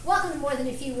More Than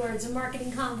a Few Words, a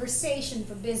marketing conversation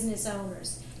for business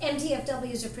owners.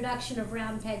 MTFW is a production of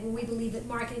Round Peg, where we believe that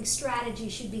marketing strategy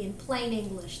should be in plain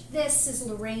English. This is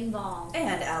Lorraine Ball.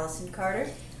 And Allison Carter.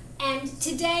 And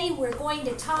today we're going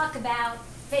to talk about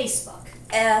Facebook.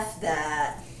 F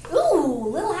that. Ooh,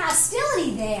 little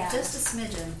hostility there. Just a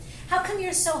smidgen. How come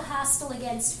you're so hostile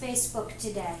against Facebook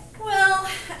today? Well,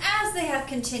 as they have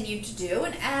continued to do,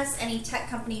 and as any tech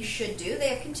company should do, they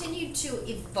have continued to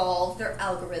evolve their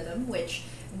algorithm, which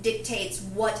dictates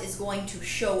what is going to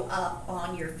show up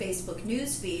on your Facebook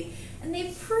newsfeed. And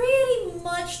they've pretty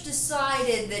much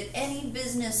decided that any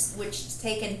business which has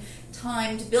taken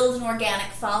time to build an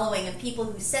organic following of people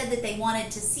who said that they wanted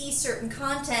to see certain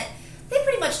content, they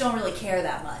pretty much don't really care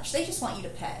that much. They just want you to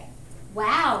pay.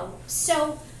 Wow.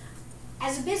 So,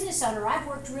 as a business owner, I've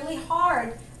worked really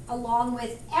hard, along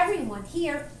with everyone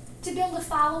here, to build a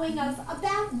following of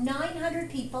about 900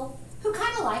 people who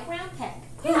kind of like Round Peg.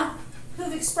 Yeah.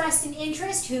 Who've expressed an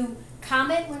interest, who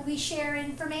comment when we share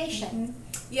information.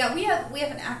 Mm-hmm. Yeah, we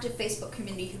have an active Facebook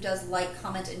community who does like,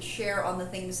 comment, and share on the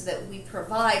things that we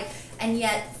provide, and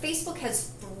yet Facebook has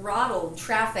throttled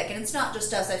traffic, and it's not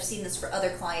just us. I've seen this for other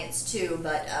clients too,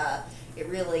 but it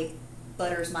really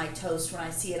butters my toast when I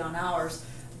see it on ours.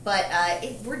 But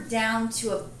we're down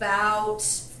to about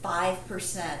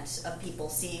 5% of people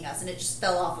seeing us, and it just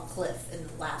fell off a cliff in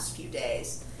the last few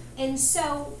days. And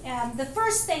so the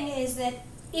first thing is that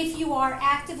if you are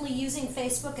actively using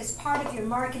Facebook as part of your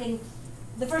marketing,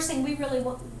 the first thing we really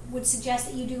would suggest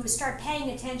that you do is start paying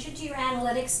attention to your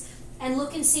analytics and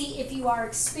look and see if you are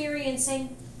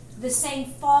experiencing the same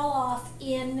fall off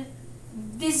in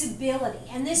visibility.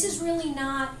 And this is really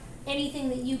not anything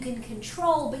that you can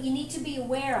control, but you need to be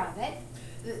aware of it.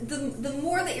 The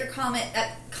more that your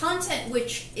content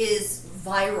which is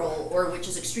viral or which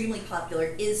is extremely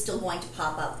popular is still going to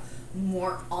pop up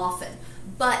more often.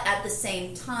 But at the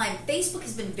same time, Facebook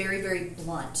has been very, very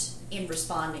blunt in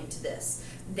responding to this.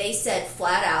 They said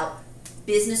flat out,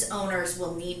 business owners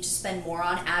will need to spend more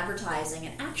on advertising.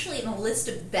 And actually, in a list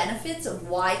of benefits of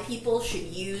why people should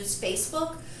use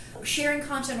Facebook, sharing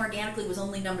content organically was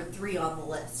only number 3 on the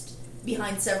list,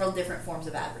 behind several different forms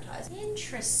of advertising.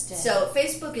 Interesting. So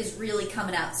Facebook is really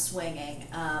coming out swinging,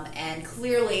 and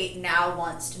clearly now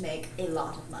wants to make a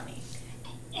lot of money.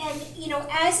 And,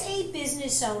 as a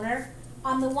business owner,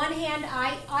 on the one hand,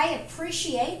 I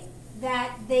appreciate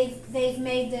that they've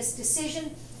made this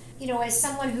decision. As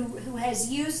someone who has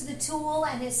used the tool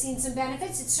and has seen some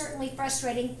benefits, it's certainly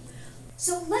frustrating.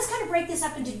 So let's kind of break this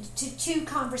up into two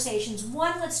conversations.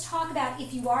 One, let's talk about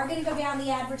if you are going to go down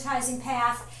the advertising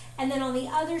path, and then on the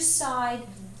other side,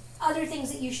 other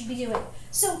things that you should be doing.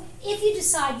 So if you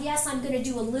decide, yes, I'm going to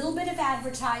do a little bit of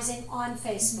advertising on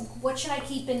Facebook, what should I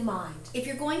keep in mind? If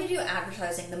you're going to do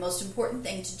advertising, the most important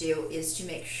thing to do is to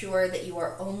make sure that you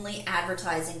are only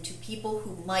advertising to people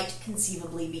who might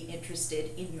conceivably be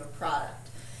interested in your product.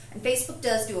 And Facebook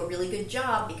does do a really good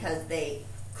job because they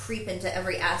creep into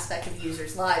every aspect of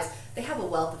users' lives. They have a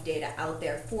wealth of data out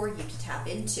there for you to tap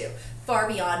into. Far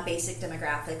beyond basic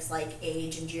demographics like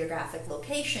age and geographic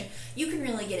location, you can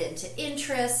really get into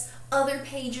interests, other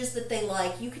pages that they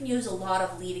like. You can use a lot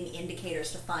of leading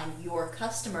indicators to find your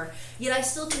customer. Yet I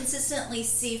still consistently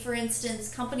see, for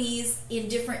instance, companies in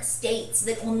different states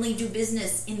that only do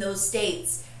business in those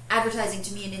states advertising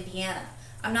to me in Indiana.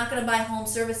 I'm not going to buy home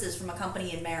services from a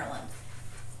company in Maryland.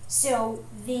 So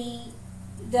the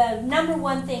number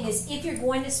one thing is, if you're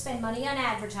going to spend money on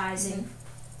advertising,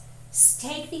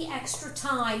 take the extra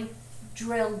time,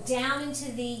 drill down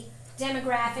into the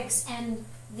demographics and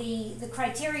the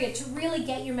criteria to really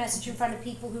get your message in front of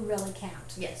people who really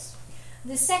count. Yes.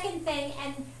 The second thing,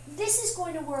 and this is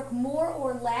going to work more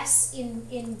or less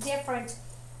in different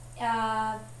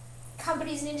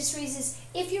companies and industries, is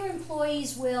if your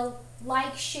employees will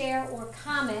like, share, or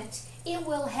comment, it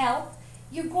will help.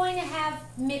 You're going to have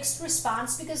mixed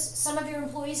response because some of your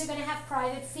employees are going to have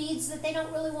private feeds that they don't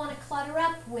really want to clutter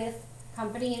up with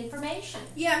company information.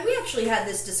 Yeah, we actually had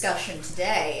this discussion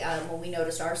today when we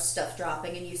noticed our stuff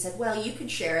dropping, and you said, well, you could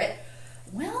share it.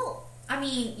 Well, I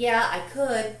mean, yeah, I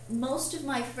could. Most of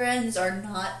my friends are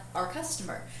not our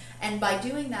customer. And by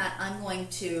doing that, I'm going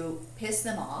to piss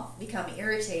them off, become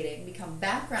irritating, become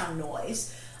background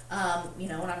noise.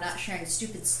 And I'm not sharing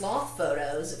stupid sloth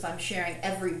photos. If I'm sharing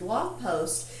every blog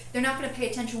post, they're not going to pay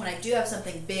attention when I do have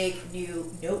something big,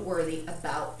 new, noteworthy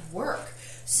about work.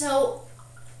 So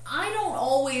I don't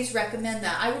always recommend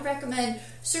that. I would recommend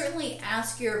certainly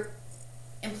ask your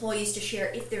employees to share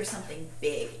if there's something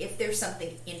big, if there's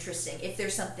something interesting, if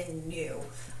there's something new.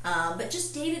 But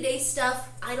just day-to-day stuff,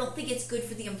 I don't think it's good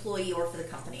for the employee or for the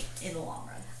company in the long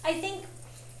run. I think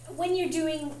when you're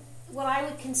doing what I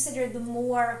would consider the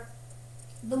more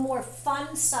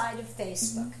fun side of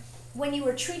Facebook. When you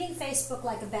are treating Facebook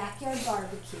like a backyard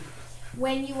barbecue,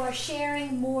 when you are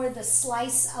sharing more the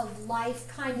slice of life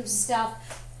kind of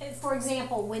stuff. For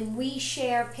example, when we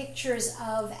share pictures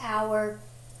of our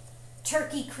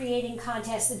turkey creating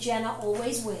contest that Jenna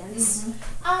always wins,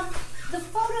 the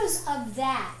photos of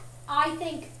that, I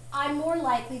think I'm more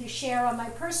likely to share on my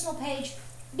personal page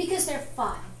because they're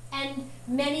fun. And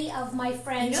many of my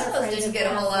friends are friends. Didn't get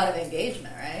a whole lot of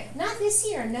engagement, right? Not this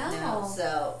year, no.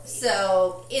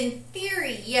 So in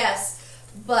theory, yes,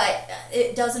 but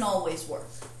it doesn't always work.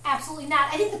 Absolutely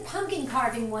not. I think the pumpkin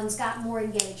carving ones got more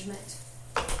engagement.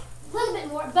 A little bit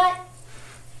more, but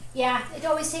yeah, it'd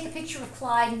always take a picture of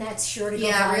Clyde, and that's sure to go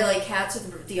Yeah, viral. really, cats are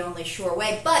the only sure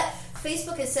way. But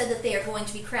Facebook has said that they are going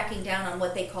to be cracking down on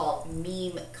what they call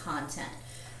meme content.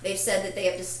 They've said that they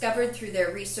have discovered through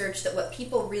their research that what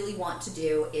people really want to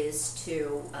do is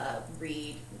to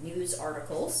read news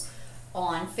articles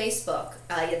on Facebook.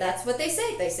 That's what they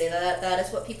say. They say that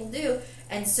is what people do.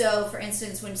 And so, for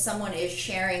instance, when someone is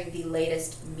sharing the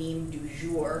latest meme du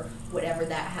jour, whatever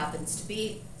that happens to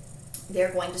be,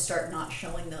 they're going to start not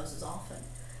showing those as often.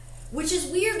 Which is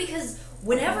weird because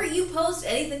whenever you post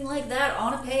anything like that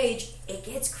on a page, it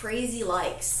gets crazy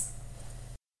likes.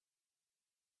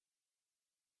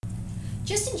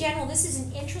 Just in general, this is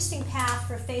an interesting path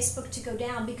for Facebook to go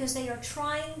down because they are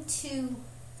trying to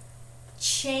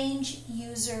change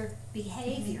user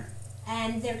behavior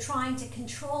and they're trying to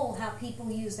control how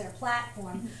people use their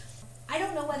platform. I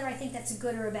don't know whether I think that's a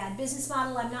good or a bad business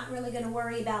model. I'm not really going to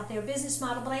worry about their business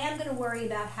model, but I am going to worry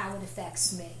about how it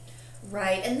affects me.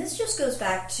 Right, and this just goes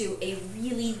back to a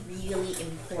really, really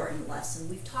important lesson.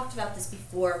 We've talked about this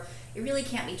before. It really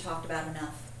can't be talked about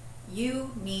enough.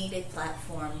 You need a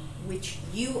platform which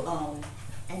you own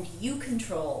and you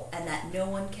control and that no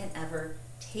one can ever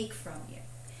take from you.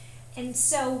 And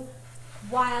so,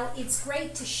 while it's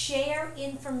great to share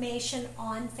information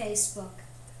on Facebook,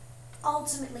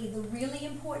 ultimately the really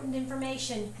important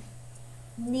information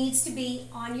needs to be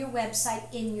on your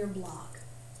website, in your blog.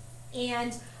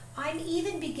 And I'm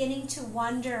even beginning to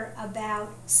wonder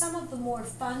about some of the more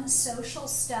fun social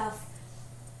stuff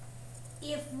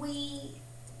if we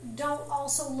don't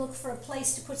also look for a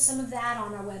place to put some of that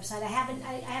on our website. I haven't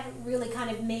really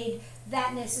kind of made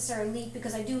that necessary leap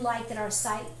because I do like that our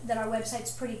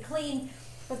website's pretty clean,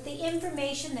 but the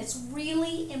information that's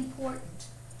really important,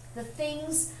 the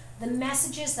things, the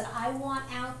messages that I want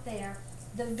out there,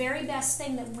 the very best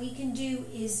thing that we can do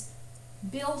is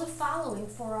build a following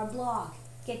for our blog.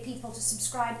 Get people to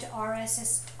subscribe to our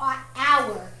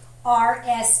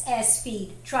RSS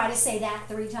feed. Try to say that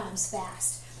 3 times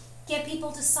fast. Get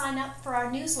people to sign up for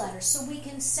our newsletter so we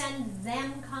can send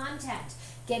them content.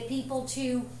 Get people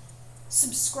to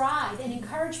subscribe and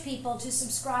encourage people to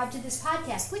subscribe to this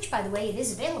podcast, which, by the way, it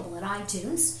is available at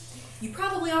iTunes. You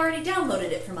probably already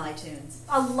downloaded it from iTunes.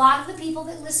 A lot of the people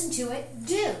that listen to it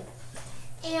do.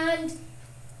 And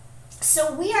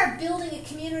so we are building a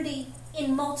community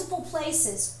in multiple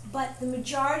places, but the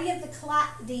majority of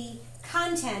the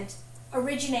content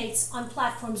originates on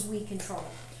platforms we control.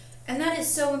 And that is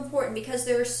so important because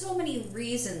there are so many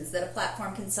reasons that a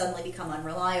platform can suddenly become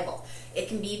unreliable. It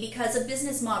can be because a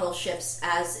business model shifts,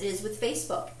 as it is with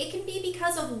Facebook. It can be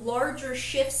because of larger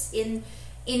shifts in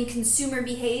consumer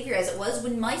behavior, as it was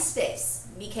when MySpace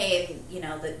became,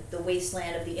 the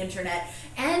wasteland of the internet,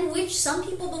 and which some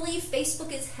people believe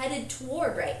Facebook is headed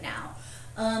toward right now.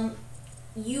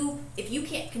 If you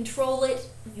can't control it,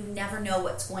 you never know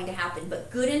what's going to happen.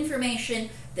 But good information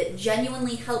that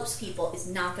genuinely helps people is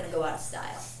not going to go out of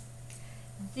style.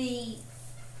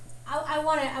 I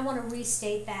want to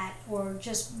restate that, or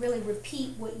just really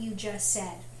repeat what you just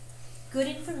said. Good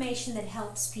information that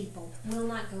helps people will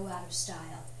not go out of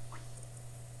style.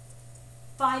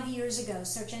 5 years ago,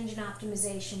 search engine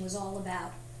optimization was all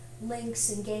about links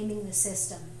and gaming the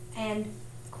system. And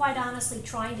quite honestly,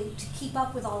 trying to keep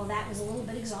up with all of that was a little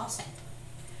bit exhausting.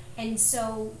 And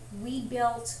so we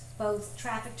built both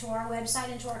traffic to our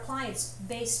website and to our clients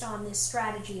based on this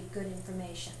strategy of good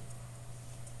information.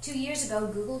 2 years ago,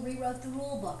 Google rewrote the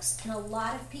rule books, and a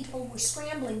lot of people were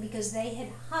scrambling because they had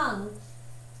hung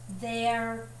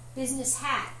their business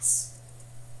hats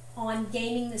on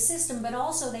gaming the system, but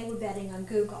also they were betting on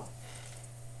Google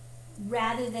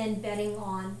rather than betting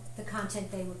on the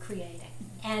content they were creating.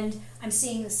 And I'm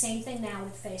seeing the same thing now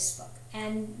with Facebook.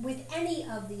 And with any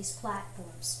of these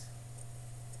platforms,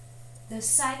 the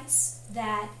sites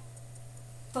that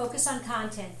focus on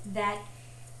content, that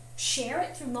share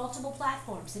it through multiple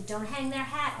platforms, that don't hang their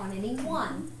hat on any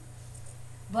one,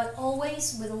 but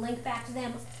always with a link back to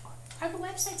them, are the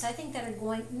websites I think that are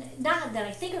going, not that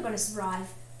I think are going to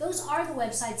survive, those are the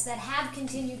websites that have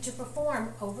continued to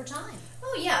perform over time.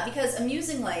 Oh yeah, because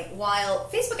amusingly, while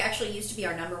Facebook actually used to be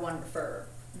our number one referrer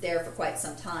there for quite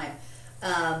some time,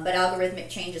 but algorithmic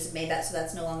changes have made that so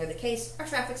that's no longer the case, our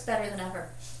traffic's better than ever.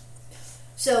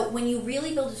 So when you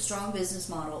really build a strong business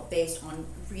model based on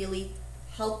really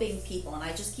helping people, and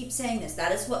I just keep saying this,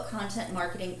 that is what content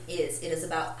marketing is. It is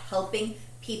about helping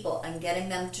people and getting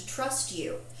them to trust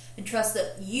you and trust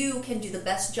that you can do the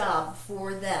best job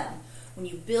for them. When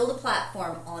you build a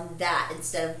platform on that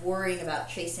instead of worrying about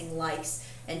chasing likes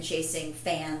and chasing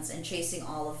fans and chasing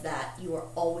all of that, you are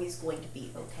always going to be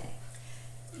okay.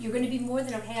 You're going to be more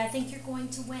than okay. I think you're going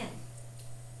to win.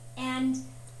 And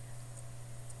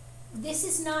this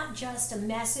is not just a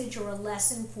message or a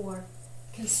lesson for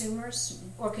consumers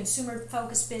or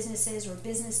consumer-focused businesses or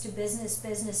business-to-business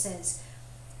businesses.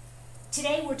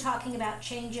 Today we're talking about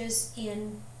changes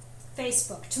in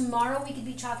Facebook. Tomorrow we could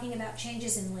be talking about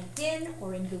changes in LinkedIn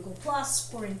or in Google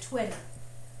Plus or in Twitter.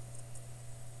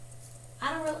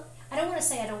 I don't want to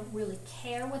say I don't really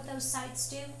care what those sites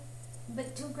do,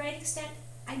 but to a great extent,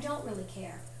 I don't really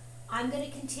care. I'm going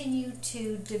to continue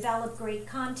to develop great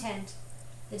content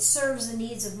that serves the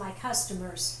needs of my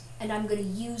customers, and I'm going to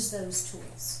use those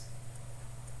tools.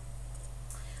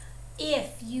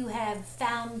 If you have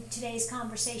found today's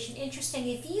conversation interesting,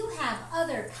 if you have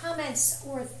other comments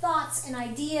or thoughts and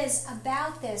ideas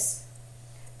about this,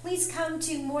 please come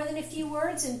to More Than a Few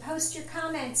Words and post your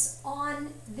comments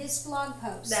on this blog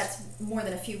post. That's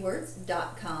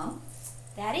morethanafewwords.com.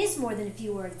 That is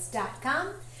morethanafewwords.com.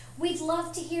 We'd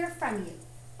love to hear from you.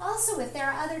 Also, if there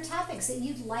are other topics that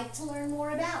you'd like to learn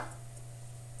more about,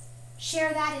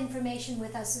 share that information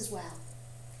with us as well.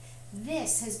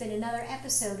 This has been another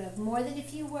episode of More Than a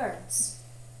Few Words.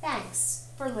 Thanks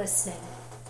for listening.